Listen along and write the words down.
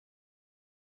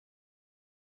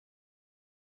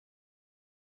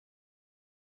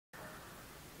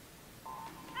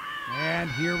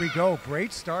here we go.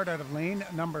 Great start out of lane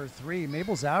number 3.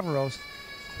 Mabel Zavaros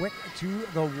quick to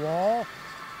the wall.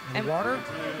 And water.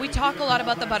 We talk a lot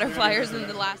about the butterflyers in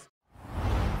the last.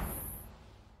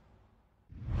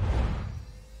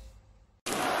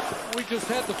 We just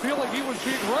had the feeling he was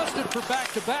being rested for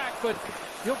back-to-back, but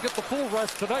he'll get the full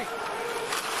rest tonight.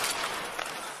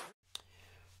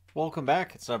 Welcome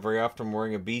back. It's not very often I'm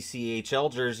wearing a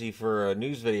BCHL jersey for a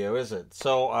news video, is it?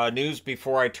 So, news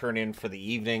before I turn in for the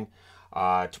evening.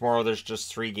 Tomorrow there's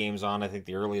just 3 games on. I think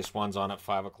the earliest one's on at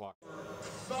 5 o'clock.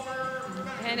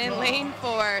 And in lane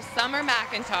 4, Summer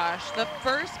McIntosh, the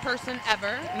first person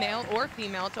ever, male or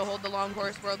female, to hold the long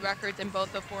course world records in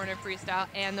both the 400 freestyle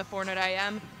and the 400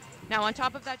 IM. Now, on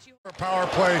top of that, a power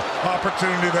play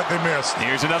opportunity that they missed.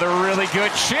 Here's another really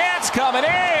good chance coming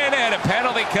in, and a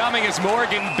penalty coming as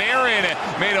Barron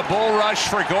made a bull rush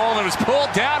for goal and was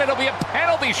pulled down. It'll be a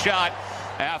penalty shot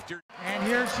after. And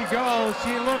here she goes.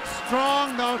 She looks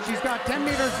strong, though. She's got 10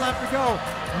 meters left to go.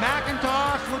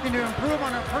 McIntosh looking to improve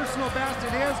on her personal best.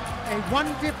 It is a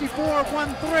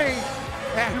 154.13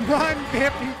 and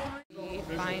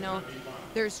 153. Final.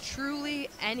 There's truly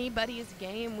anybody's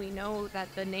game. We know that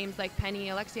the names like Penny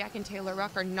Alexiak and Taylor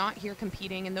Ruck are not here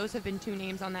competing, and those have been 2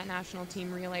 names on that national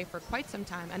team relay for quite some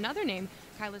time. Another name,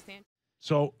 Kyla Sanchez.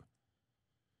 So,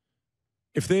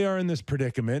 if they are in this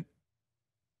predicament,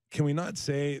 can we not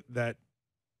say that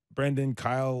Brendan,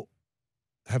 Kyle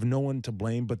have no one to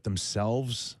blame but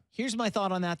themselves? Here's my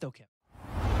thought on that, though, Kim.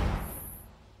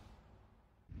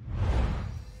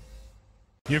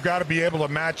 You've got to be able to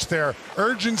match their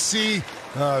urgency,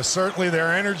 certainly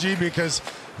their energy, because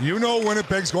you know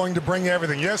Winnipeg's going to bring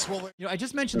everything. Yes, well, I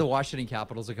just mentioned the Washington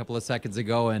Capitals a couple of seconds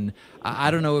ago, and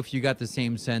I don't know if you got the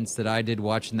same sense that I did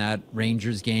watching that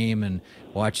Rangers game and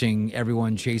watching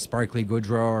everyone chase Barclay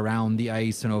Goodrow around the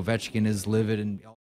ice, and Ovechkin is livid and